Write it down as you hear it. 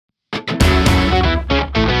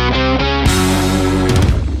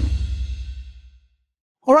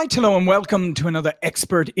All right, hello and welcome to another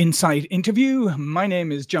Expert Insight interview. My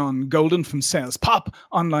name is John Golden from Sales Pop,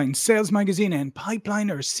 online sales magazine, and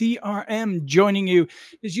Pipeliner CRM, joining you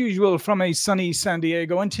as usual from a sunny San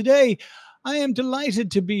Diego. And today I am delighted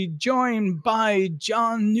to be joined by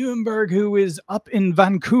John Nieuwenburg, who is up in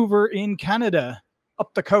Vancouver in Canada,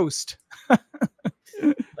 up the coast.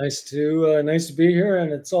 Nice to be here,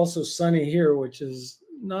 and it's also sunny here, which is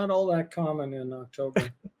not all that common in October.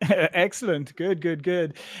 Excellent.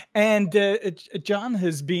 Good. And John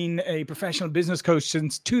has been a professional business coach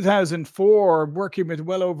since 2004, working with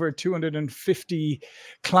well over 250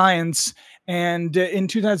 clients. And in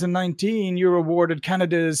 2019, you were awarded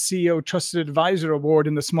Canada's CEO Trusted Advisor Award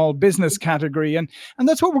in the small business category. And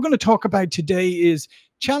that's what we're going to talk about today is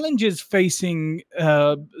challenges facing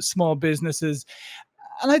small businesses.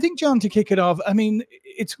 And I think, John, to kick it off, I mean,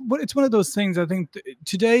 it's one of those things. I think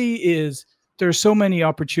today is there's so many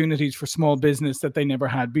opportunities for small business that they never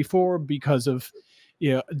had before because of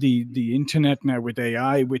the internet now, with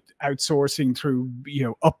AI, with outsourcing through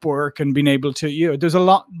Upwork, and being able to there's a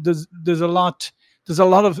lot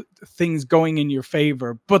of things going in your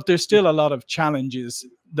favor, but there's still a lot of challenges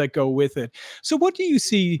that go with it. So what do you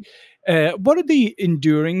see? What are the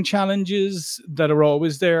enduring challenges that are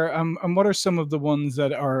always there, and what are some of the ones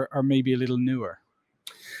that are maybe a little newer?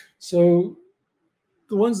 So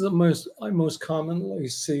the ones that I most commonly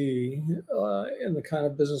see in the kind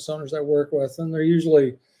of business owners I work with, and they're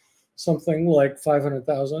usually something like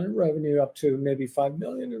 500,000 in revenue up to maybe 5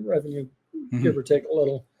 million in revenue, give or take a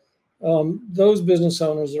little. Those business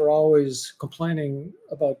owners are always complaining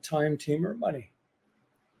about time, team, or money.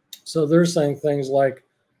 So they're saying things like,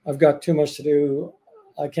 I've got too much to do.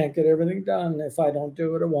 I can't get everything done. If I don't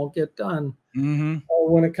do it, it won't get done.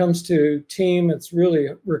 When it comes to team, it's really,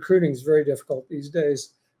 recruiting is very difficult these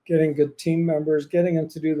days. Getting good team members, getting them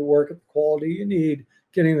to do the work at the quality you need,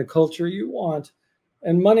 getting the culture you want.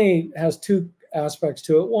 And money has two aspects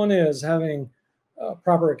to it. One is having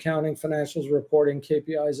proper accounting, financials, reporting,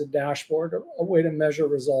 KPIs, a dashboard, a way to measure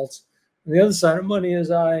results. And the other side of money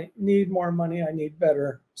is I need more money. I need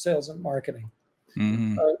better sales and marketing.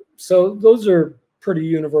 So those are pretty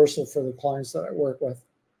universal for the clients that I work with.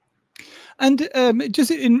 And just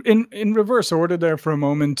in reverse order there for a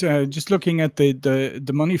moment, just looking at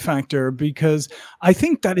the money factor, because I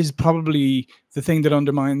think that is probably the thing that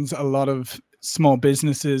undermines a lot of small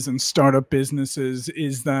businesses and startup businesses,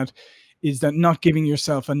 is that not giving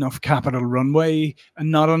yourself enough capital runway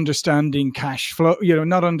and not understanding cash flow,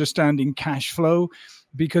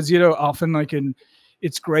 because, often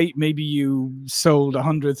it's great. Maybe you sold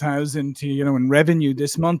 100,000 in revenue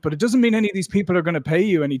this month, but it doesn't mean any of these people are going to pay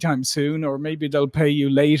you anytime soon, or maybe they'll pay you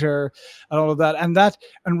later, and all of that.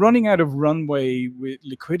 And running out of runway with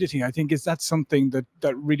liquidity, I think that's something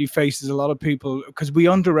that really faces a lot of people, because we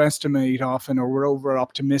underestimate often, or we're over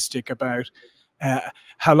optimistic about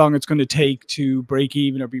how long it's going to take to break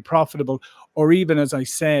even or be profitable, or even, as I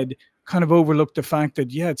said, kind of overlook the fact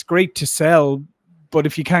that, it's great to sell, but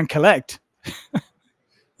if you can't collect.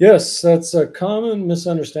 Yes, that's a common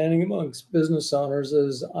misunderstanding amongst business owners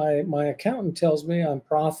is my accountant tells me I'm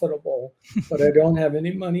profitable, but I don't have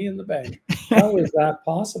any money in the bank. How is that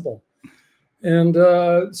possible? And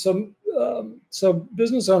so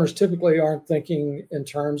business owners typically aren't thinking in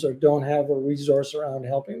terms, or don't have a resource around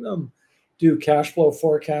helping them do cash flow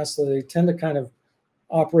forecasts. So they tend to kind of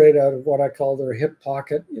operate out of what I call their hip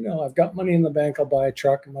pocket. I've got money in the bank, I'll buy a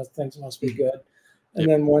truck, and things must be good. And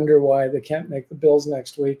then wonder why they can't make the bills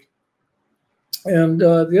next week. And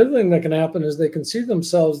the other thing that can happen is they can see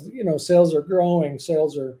themselves, sales are growing,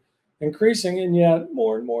 sales are increasing, and yet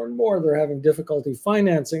more and more and more they're having difficulty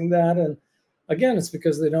financing that. And again, it's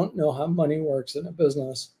because they don't know how money works in a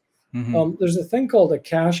business. There's a thing called a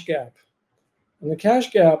cash gap. And the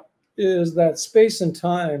cash gap is that space and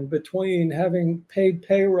time between having paid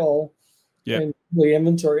payroll and the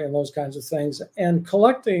inventory and those kinds of things, and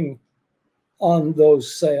collecting on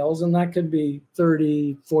those sales. And that could be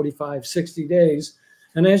 30, 45, 60 days.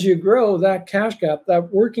 And as you grow, that cash gap,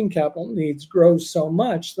 that working capital needs grows so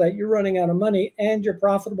much that you're running out of money, and you're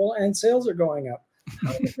profitable, and sales are going up.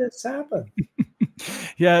 How did this happen?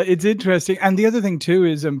 Yeah, it's interesting. And the other thing too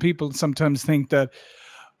is people sometimes think that,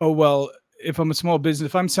 oh, well, if I'm a small business,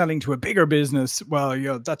 if I'm selling to a bigger business,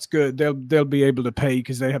 well, that's good. They'll be able to pay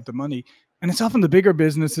because they have the money. And it's often the bigger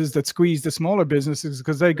businesses that squeeze the smaller businesses,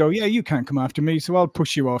 because they go, you can't come after me, so I'll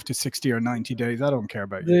push you off to 60 or 90 days. I don't care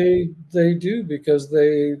about you. They do, because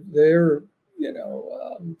they're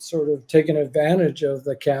sort of taking advantage of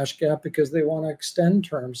the cash gap, because they want to extend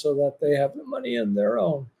terms so that they have the money in their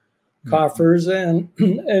own coffers. And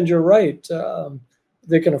you're right,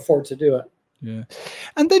 they can afford to do it. Yeah.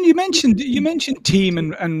 And then you mentioned team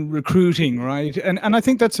and recruiting, right? And I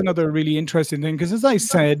think that's another really interesting thing, because as I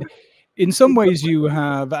said, in some ways you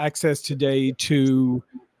have access today to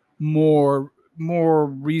more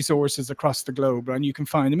resources across the globe, and you can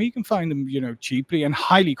find them. You can find them, cheaply and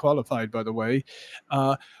highly qualified, by the way.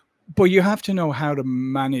 Uh, but you have to know how to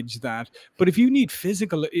manage that. But if you need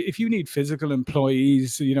physical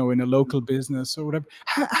employees, in a local business or whatever,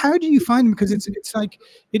 how do you find them? Because it's like,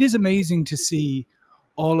 it is amazing to see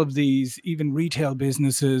all of these, even retail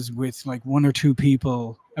businesses with like one or two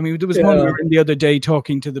people. I mean, there was one we Yeah, were in the other day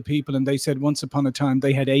talking to the people, and they said once upon a time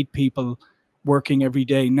they had 8 people working every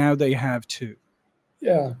day. Now they have 2.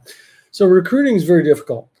 yeah. So recruiting is very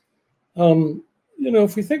difficult.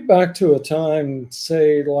 If we think back to a time,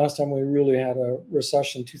 say the last time we really had a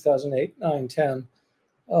recession, 2008, 9, 10,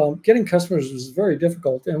 getting customers was very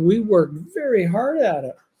difficult, and we worked very hard at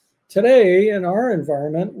it. Today, in our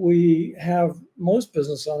environment, we have most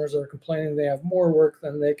business owners are complaining they have more work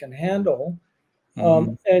than they can handle,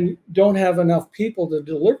 and don't have enough people to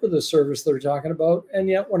deliver the service they're talking about. And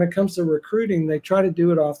yet, when it comes to recruiting, they try to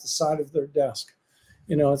do it off the side of their desk.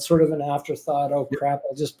 It's sort of an afterthought. Oh, crap,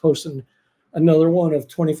 I'll just post another one of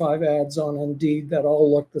 25 ads on Indeed that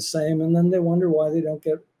all look the same. And then they wonder why they don't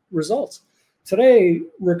get results. Today,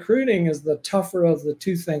 recruiting is the tougher of the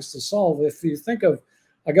two things to solve. If you think of,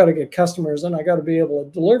 I got to get customers and I got to be able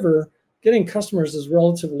to deliver, getting customers is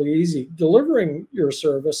relatively easy. Delivering your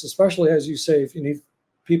service, especially as you say, if you need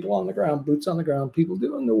people on the ground, boots on the ground, people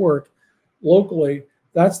doing the work locally,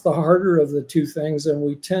 that's the harder of the two things. And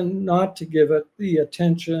we tend not to give it the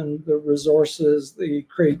attention, the resources, the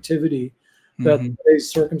creativity that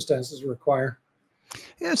today's circumstances require.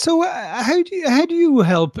 Yeah. So how do you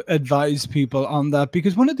help advise people on that?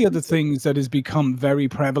 Because one of the other things that has become very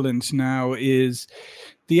prevalent now is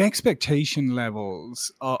the expectation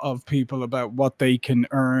levels of people about what they can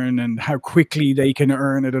earn and how quickly they can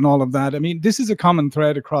earn it and all of that. I mean, this is a common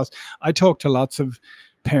thread across. I talk to lots of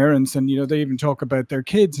parents, and they even talk about their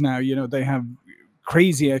kids now. They have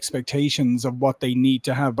crazy expectations of what they need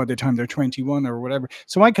to have by the time they're 21 or whatever.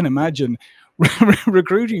 So I can imagine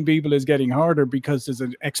recruiting people is getting harder because there's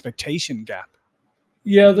an expectation gap.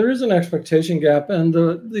 Yeah, there is an expectation gap, and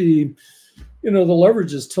the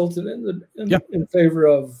leverage is tilted in favor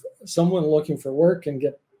of someone looking for work and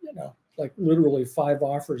get like literally 5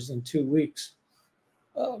 offers in 2 weeks.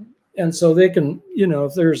 And so they can,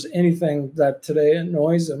 if there's anything that today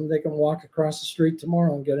annoys them, they can walk across the street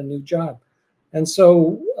tomorrow and get a new job. And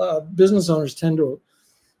so business owners tend to,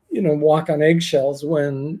 walk on eggshells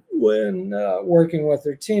when working with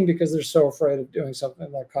their team, because they're so afraid of doing something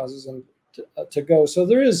that causes them to go. So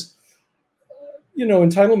there is,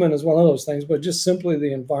 entitlement is one of those things, but just simply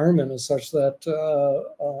the environment is such that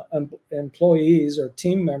employees or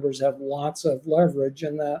team members have lots of leverage,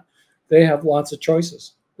 in that they have lots of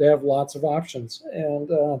choices. They have lots of options. And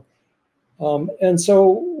so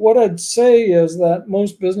what I'd say is that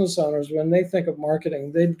most business owners, when they think of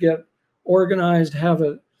marketing, they'd get organized, have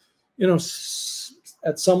a,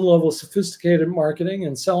 at some level, sophisticated marketing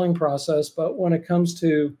and selling process. But when it comes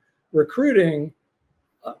to recruiting,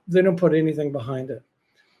 they don't put anything behind it.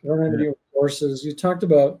 They don't have any resources. You talked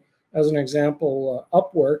about, as an example,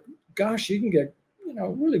 Upwork. Gosh, you can get,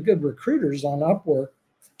 really good recruiters on Upwork,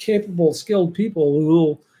 capable, skilled people who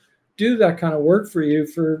will do that kind of work for you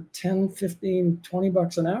for 10, 15, 20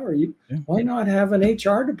 bucks an hour. Why not have an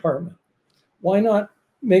HR department? Why not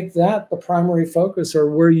make that the primary focus,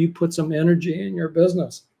 or where you put some energy in your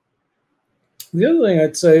business? The other thing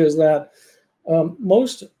I'd say is that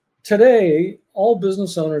today, all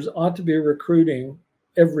business owners ought to be recruiting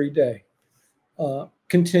every day,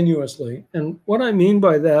 continuously. And what I mean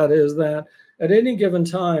by that is that at any given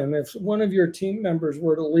time, if one of your team members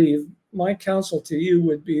were to leave, my counsel to you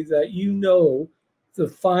would be that the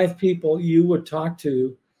 5 people you would talk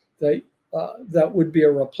to that would be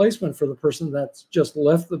a replacement for the person that's just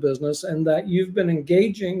left the business, and that you've been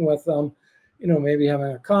engaging with them, maybe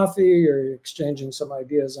having a coffee or exchanging some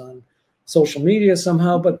ideas on social media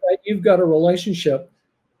somehow, but that you've got a relationship,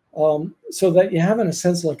 so that you have, in a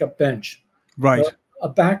sense, like a bench, Right. A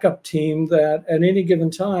backup team that at any given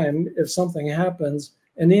time, if something happens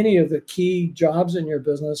in any of the key jobs in your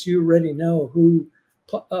business, you already know who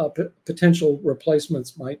potential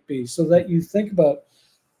replacements might be, so that you think about,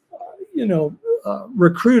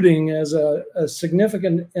 recruiting as a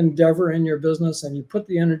significant endeavor in your business, and you put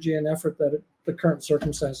the energy and effort that the current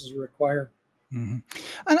circumstances require. Mhm.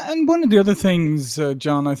 And one of the other things,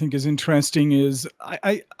 John, I think is interesting is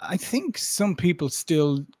I think some people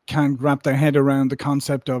still can't wrap their head around the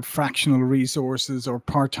concept of fractional resources or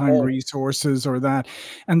part-time Oh, resources or that,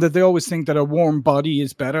 and that they always think that a warm body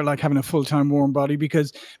is better, like having a full-time warm body,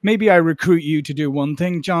 because maybe I recruit you to do one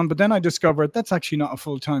thing, John, but then I discover that's actually not a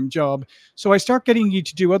full-time job. So I start getting you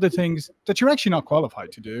to do other things that you're actually not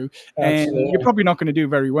qualified to do, and you're absolutely. probably not going to do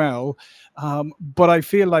very well. But I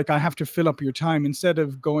feel like I have to fill up your time instead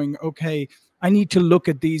of going, okay, I need to look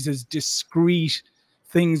at these as discrete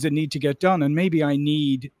things that need to get done. And maybe I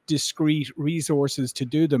need discrete resources to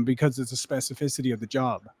do them because it's a specificity of the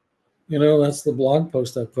job. You know, that's the blog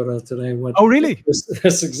post I put out today. What Oh, really?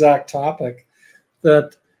 this exact topic,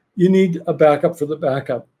 that you need a backup for the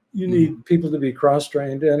backup. You need people to be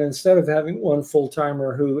cross-trained. And instead of having one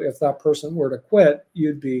full-timer who, if that person were to quit,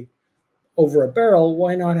 you'd be over a barrel,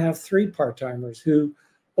 why not have 3 part-timers who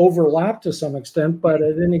overlap to some extent, but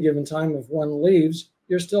at any given time, if one leaves,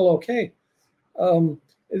 you're still okay.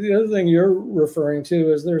 The other thing you're referring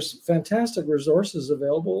to is there's fantastic resources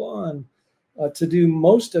available on to do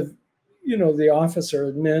most of, you know, the office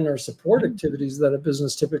or admin or support activities that a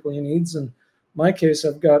business typically needs. In my case,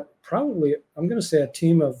 I've got probably, I'm going to say, a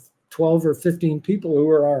team of 12 or 15 people who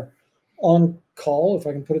are on call, if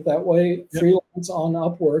I can put it that way, Yep. freelance on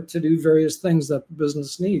Upwork to do various things that the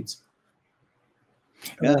business needs.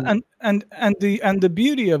 Yeah, and the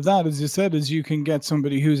beauty of that, as you said, is you can get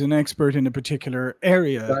somebody who's an expert in a particular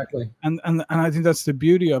area, Exactly. and I think that's the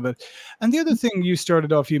beauty of it. And the other thing you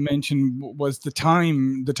started off, you mentioned was the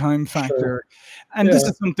time Sure. factor, and this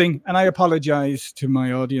is something. And I apologize to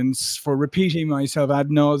my audience for repeating myself ad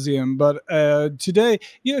nauseum, but today,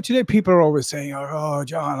 today people are always saying, "Oh,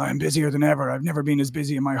 John, I'm busier than ever. I've never been as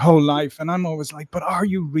busy in my whole life," and I'm always like, "But are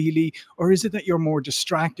you really, or is it that you're more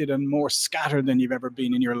distracted and more scattered than you've ever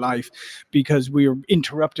been in your life, because we're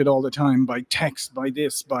interrupted all the time by text, by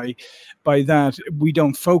this, by that? We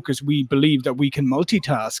don't focus. We believe that we can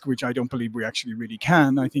multitask, which I don't believe we actually really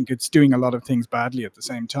can. I think it's doing a lot of things badly at the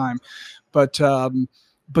same time. But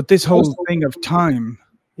this whole thing of time."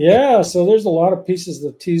 Yeah, so there's a lot of pieces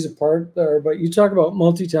to tease apart there, but you talk about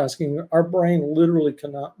multitasking. Our brain literally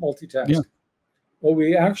cannot multitask. Yeah. What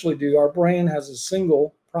we actually do, our brain has a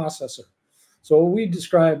single processor. So what we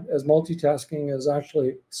describe as multitasking is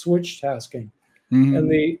actually switch tasking. And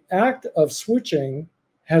the act of switching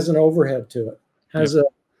has an overhead to it, has a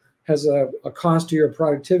cost to your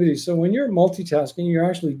productivity. So when you're multitasking, you're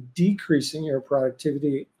actually decreasing your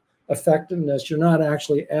productivity effectiveness. You're not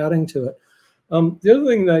actually adding to it. The other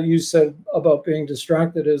thing that you said about being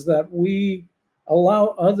distracted is that we allow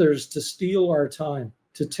others to steal our time,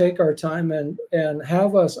 to take our time and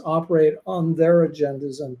have us operate on their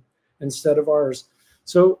agendas instead of ours.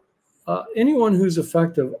 So anyone who's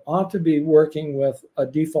effective ought to be working with a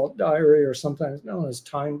default diary, or sometimes known as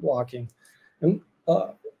time blocking. And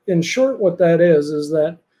in short, what that is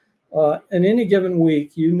that in any given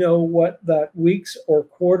week, you know what that week's or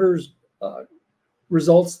quarter's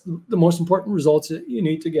results, the most important results that you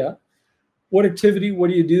need to get. What activity, what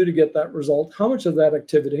do you do to get that result? How much of that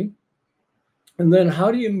activity? And then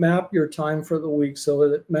how do you map your time for the week so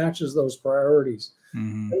that it matches those priorities?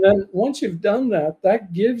 And then once you've done that,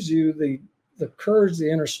 that gives you the courage, the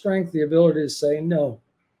inner strength, the ability to say no.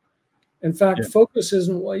 In fact, focus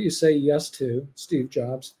isn't what you say yes to, Steve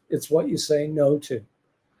Jobs. It's what you say no to.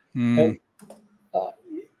 And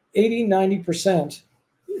 80, 90%,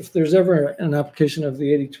 if there's ever an application of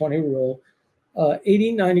the 80-20 rule,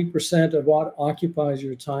 80, 90% of what occupies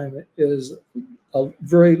your time is a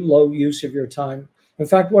very low use of your time. In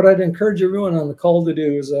fact, what I'd encourage everyone on the call to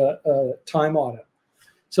do is a time audit.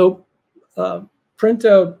 So print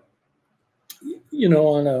out,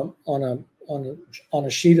 on a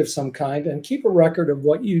sheet of some kind, and keep a record of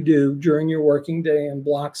what you do during your working day in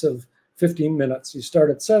blocks of 15 minutes. You start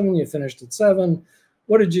at 7, you finished at 7.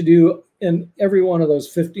 What did you do in every one of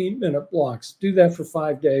those 15-minute blocks? Do that for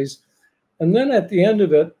 5 days. And then at the end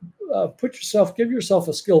of it, give yourself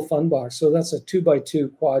a skill fun box. So that's a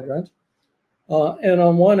 2x2 quadrant. And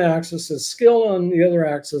on one axis is skill, on the other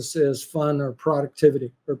axis is fun or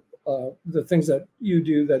productivity, or the things that you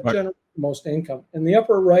do that generate the most income. In the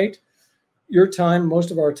upper right, your time,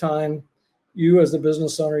 most of our time, you as the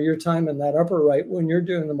business owner, your time in that upper right, when you're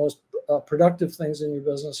doing the most productive things in your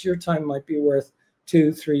business, your time might be worth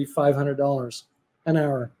 $200, $300, $500 an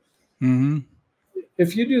hour.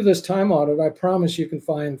 If you do this time audit, I promise you can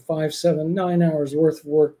find 5, 7, 9 hours worth of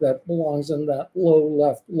work that belongs in that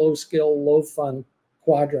low skill, low fun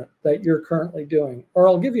quadrant that you're currently doing. Or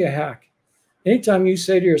I'll give you a hack. Anytime you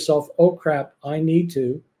say to yourself, oh crap, I need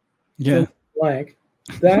to, blank,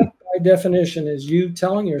 That by definition is you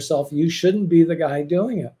telling yourself you shouldn't be the guy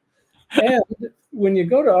doing it. And when you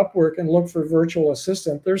go to Upwork and look for virtual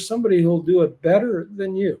assistant, there's somebody who'll do it better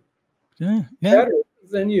than you. Yeah. Better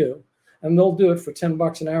than you. And they'll do it for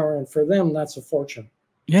 $10 an hour. And for them, that's a fortune.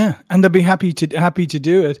 Yeah, and they'll be happy to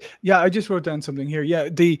do it. Yeah, I just wrote down something here. Yeah,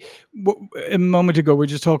 a moment ago we are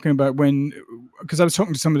just talking about because I was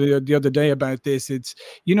talking to somebody the other day about this. It's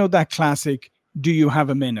that classic, do you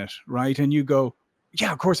have a minute, right? And you go,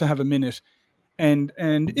 yeah, of course I have a minute, and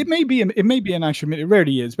it may be an actual minute. It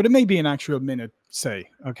rarely is, but it may be an actual minute. Say,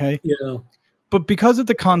 okay, yeah. But because of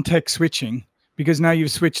the context switching, because now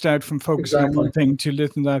you've switched out from focusing on one thing to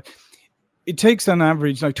listen to that. It takes on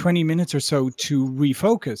average like 20 minutes or so to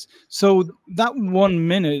refocus. So that 1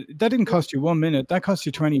 minute, that didn't cost you 1 minute, that cost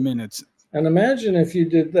you 20 minutes. And imagine if you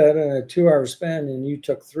did that in a 2-hour span and you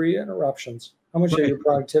took 3 interruptions. How much of your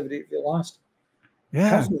productivity have you lost? Yeah.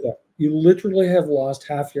 Half of that. You literally have lost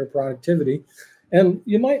half your productivity. And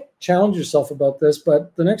you might challenge yourself about this,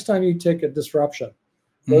 but the next time you take a disruption,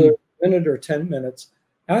 whether a minute or 10 minutes,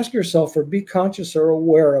 ask yourself or be conscious or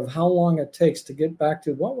aware of how long it takes to get back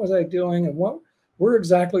to what was I doing and where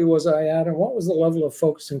exactly was I at and what was the level of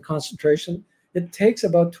focus and concentration. It takes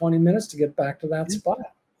about 20 minutes to get back to that spot.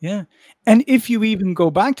 Yeah. And if you even go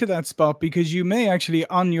back to that spot, because you may actually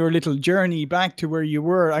on your little journey back to where you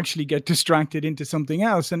were actually get distracted into something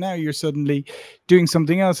else. And now you're suddenly doing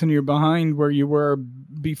something else and you're behind where you were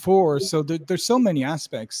before. So there's so many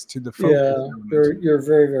aspects to the focus. Yeah, you're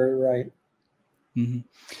very, very right.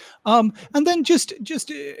 And then just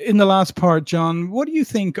in the last part, John, what do you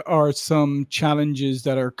think are some challenges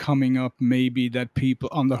that are coming up, maybe that people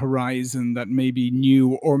on the horizon that may be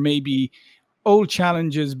new or maybe old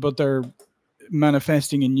challenges, but they're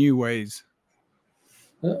manifesting in new ways?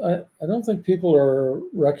 I don't think people are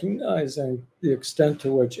recognizing the extent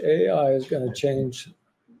to which AI is going to change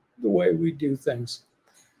the way we do things.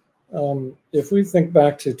 If we think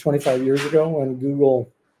back to 25 years ago when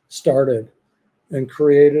Google started and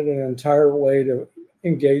created an entire way to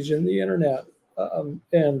engage in the internet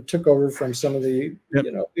and took over from some of the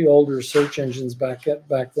the older search engines back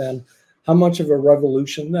then, how much of a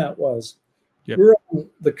revolution that was. We're on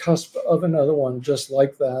the cusp of another one just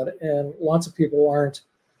like that, and lots of people aren't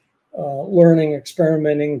learning,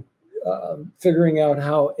 experimenting, figuring out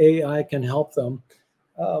how AI can help them.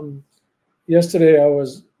 Yesterday I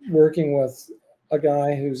was working with a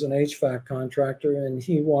guy who's an HVAC contractor, and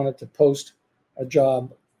he wanted to post a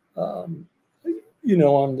job, on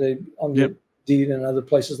the Deed and other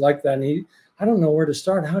places like that. And I don't know where to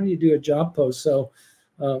start. How do you do a job post? So,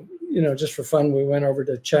 just for fun, we went over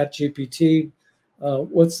to ChatGPT.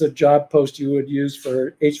 What's the job post you would use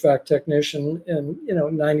for HVAC technician? And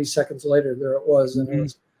 90 seconds later, there it was, and it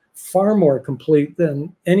was far more complete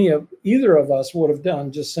than either of us would have done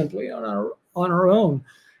just simply on our own.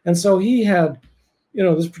 And so he had.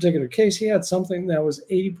 This particular case, he had something that was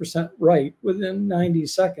 80% right within 90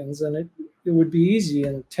 seconds, and it would be easy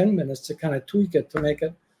in 10 minutes to kind of tweak it to make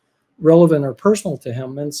it relevant or personal to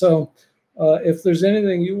him. And so if there's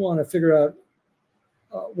anything you want to figure out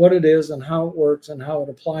what it is and how it works and how it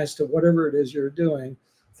applies to whatever it is you're doing,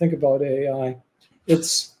 think about AI.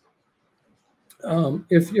 It's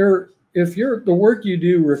if the work you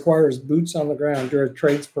do requires boots on the ground, you're a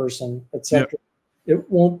tradesperson, etc. It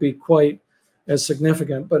won't be quite as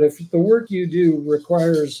significant. But if the work you do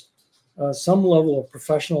requires some level of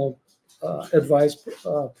professional advice,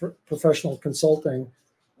 professional consulting,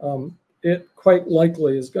 it quite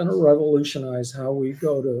likely is going to revolutionize how we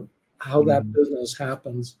go to how that business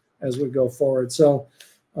happens as we go forward. So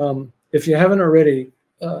if you haven't already,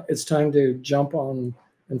 it's time to jump on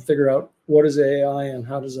and figure out what is AI and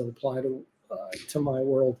how does it apply to my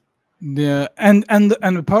world. Yeah, and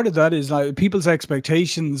part of that is like people's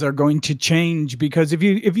expectations are going to change, because if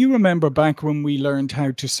you remember back when we learned how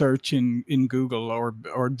to search in Google or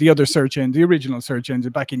the other search engine, the original search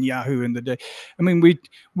engine back in Yahoo in the day, I mean we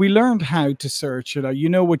learned how to search.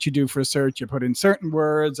 What you do for a search, you put in certain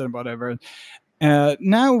words and whatever.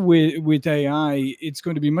 Now with AI, it's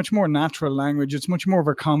going to be much more natural language. It's much more of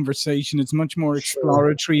a conversation. It's much more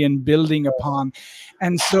exploratory and building upon.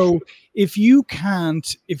 And so if you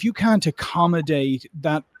can't accommodate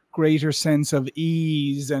that greater sense of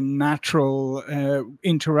ease and natural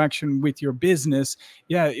interaction with your business,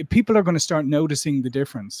 people are going to start noticing the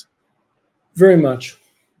difference. Very much,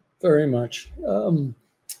 very much. Getting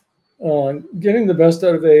the best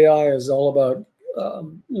out of AI is all about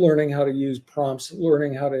learning how to use prompts,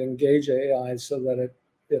 learning how to engage AI so that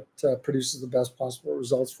it produces the best possible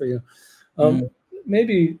results for you.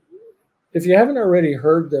 Maybe if you haven't already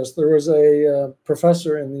heard this, there was a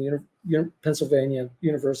professor in the Pennsylvania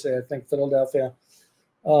University, I think, Philadelphia.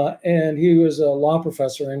 And he was a law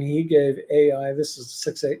professor, and he gave AI, this is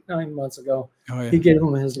 6, 8, 9 months ago. Oh, yeah. He gave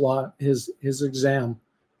him his exam,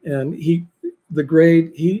 and the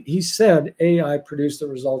grade, he said AI produced the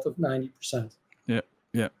result of 90%. Yeah.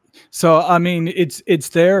 Yeah. So, I mean, it's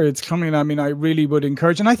there, it's coming. I mean, I really would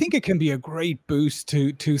encourage, and I think it can be a great boost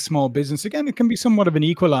to small business. Again, it can be somewhat of an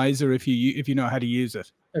equalizer if you know how to use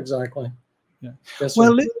it. Exactly. Yeah. Yes,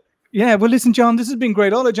 well, yeah. Well, listen, John, this has been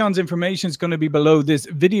great. All of John's information is going to be below this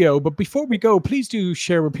video. But before we go, please do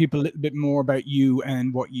share with people a little bit more about you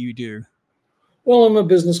and what you do. Well, I'm a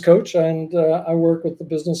business coach, and I work with the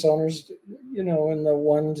business owners, in the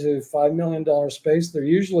 $1 to $5 million space. They're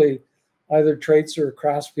usually either trades or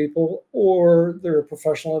craftspeople, or they're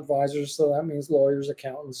professional advisors. So that means lawyers,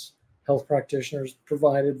 accountants, health practitioners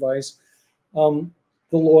provide advice.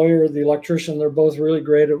 The lawyer, the electrician, they're both really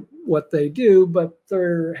great at what they do, but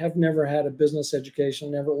they have never had a business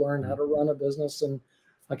education, never learned how to run a business. And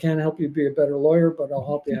I can't help you be a better lawyer, but I'll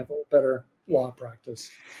help you have a better law practice.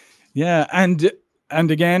 Yeah. And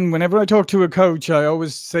again, whenever I talk to a coach, I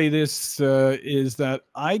always say this, is that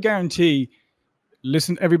I guarantee,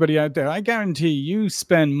 listen, everybody out there, I guarantee you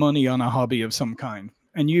spend money on a hobby of some kind,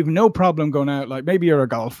 and you have no problem going out. Like maybe you're a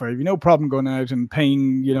golfer, you have no problem going out and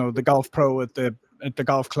paying, the golf pro at the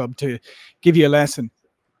golf club to give you a lesson.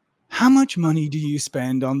 How much money do you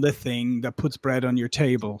spend on the thing that puts bread on your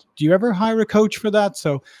table? Do you ever hire a coach for that?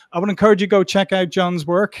 So I would encourage you to go check out John's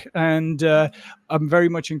work. And I'm very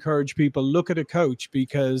much encourage people, look at a coach,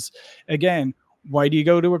 because again, why do you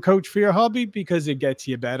go to a coach for your hobby? Because it gets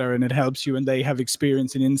you better and it helps you, and they have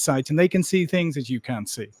experience and insights, and they can see things that you can't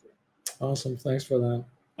see. Awesome. Thanks for that.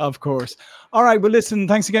 Of course. All right. Well, listen,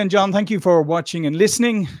 thanks again, John. Thank you for watching and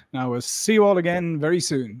listening. Now we'll see you all again very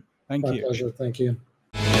soon. Thank you. My pleasure. Thank you.